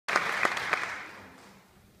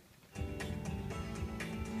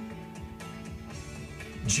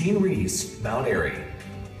Gene Rees, Mount Airy.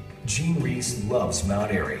 Gene Rees loves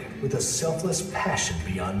Mount Airy with a selfless passion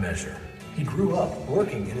beyond measure. He grew up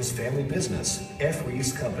working in his family business, F.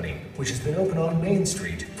 Rees Company, which has been open on Main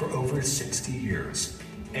Street for over 60 years.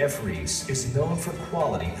 F. Rees is known for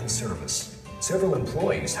quality and service. Several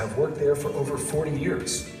employees have worked there for over 40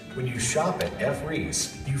 years. When you shop at F.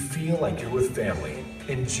 Rees, you feel like you're with family,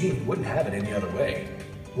 and Gene wouldn't have it any other way.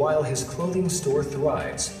 While his clothing store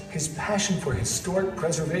thrives, his passion for historic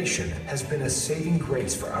preservation has been a saving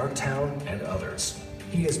grace for our town and others.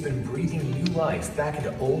 He has been breathing new life back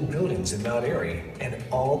into old buildings in Mount Airy and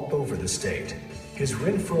all over the state. His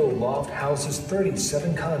Renfro loft houses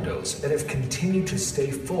 37 condos that have continued to stay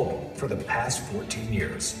full for the past 14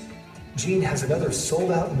 years. Gene has another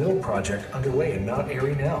sold-out mill project underway in Mount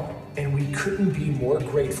Airy now, and we couldn't be more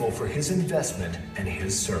grateful for his investment and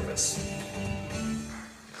his service.